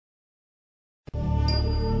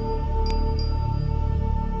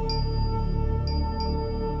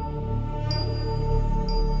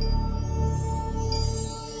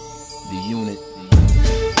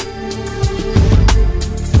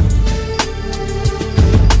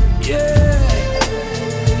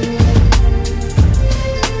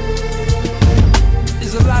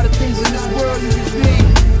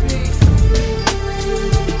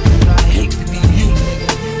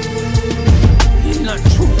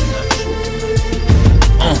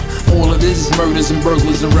murders and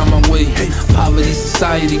burglars around my way. Poverty,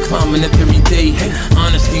 society, climbing up every day.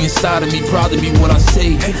 Honesty inside of me, proud to be what I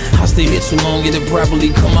say. I stay here too long, it'll probably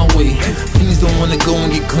come my way. Things don't wanna go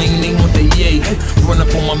and get clean, they want that yay. Run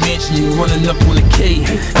up on my mansion, you running up on a K.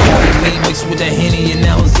 Cali made mixed with that Henny and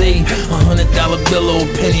Alizé. $100 bill or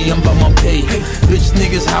a penny, I'm by my pay. Bitch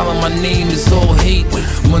niggas holler my name, it's all hate.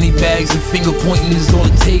 Money bags and finger pointing is all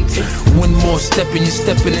it takes. One more step and you're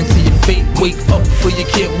stepping into your fate. Wake up, for you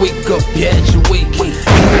can't wake up, you're at your wake.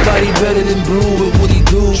 Nobody better than Blue at what he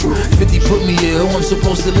do. 50 put me here, who I'm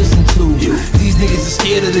supposed to listen to. These niggas are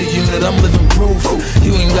scared of the unit, I'm living proof.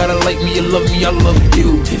 You ain't gotta like me, you love me, I love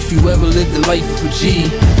you. If you ever lived the life of a G,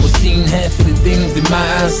 or seen half of the things that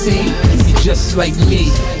my eyes see, you be just like me.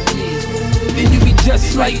 Then you be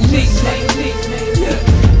just like me.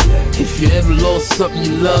 If you ever lost something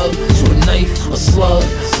you love, to a knife, a slug,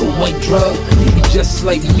 a white drug, you be just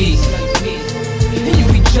like me. And you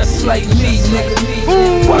be just like me, nigga.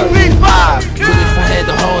 But if I had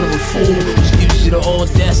the heart of a fool, which gives you the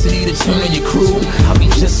audacity to turn on your crew, I'll be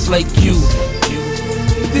just like you.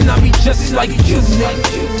 Then I'll be just like you, nigga.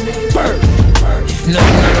 If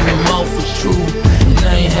nothing out of my mouth was true, and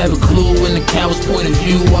I ain't have a clue in the coward's point of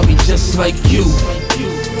view, I'll be just like you.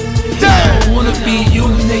 I don't wanna be you,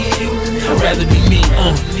 nigga. I'd rather be me.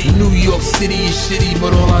 New York City is shitty,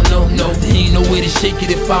 but all I know, there ain't no way to shake it.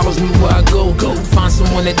 It follows me where I go. Find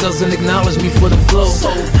someone that doesn't acknowledge me for the flow.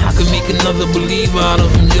 I can make another believer out of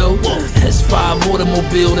him, yo. S5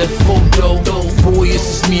 automobile, that photo. Boy, it's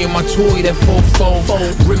just me and my toy, that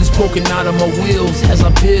 4-4. Rims poking out of my wheels as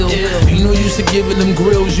I peel. Ain't no use to giving them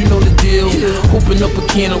grills, you know the deal. Open up a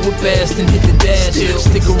can of whip ass and hit the dash.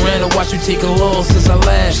 Stick around and watch you take a loss as I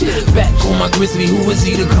lash. Back on my grizzly, who is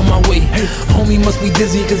he to come my way? Homie must be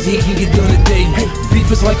dizzy cause he can get done today.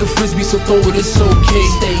 Beef is like a frisbee, so throw it, it's okay.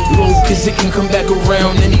 Low cause it can come back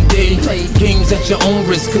around any day. Games at your own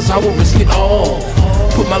risk cause I will risk it all.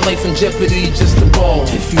 Put my life in jeopardy just to ball.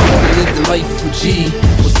 If you ever lived the life of a G,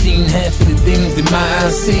 or seen half of the things that my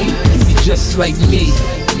eyes see, you be just like me.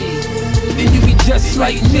 Then you be just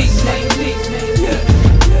like me.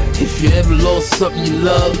 If you ever lost something you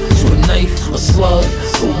love, to a knife, a slug,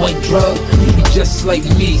 a white drug, you be just like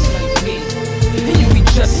me. And you be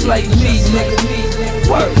just like me, nigga.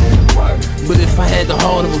 But if I had the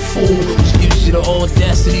heart of a fool, which gives you the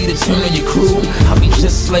audacity to turn on your crew, I'll be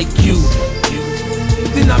just like you.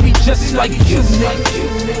 Then I'll be just like you, nigga.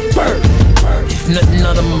 If nothing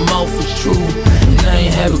out of my mouth was true, and I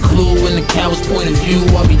ain't have a clue in the coward's point of view,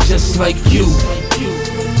 I'll be just like you.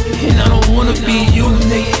 And I don't wanna be you,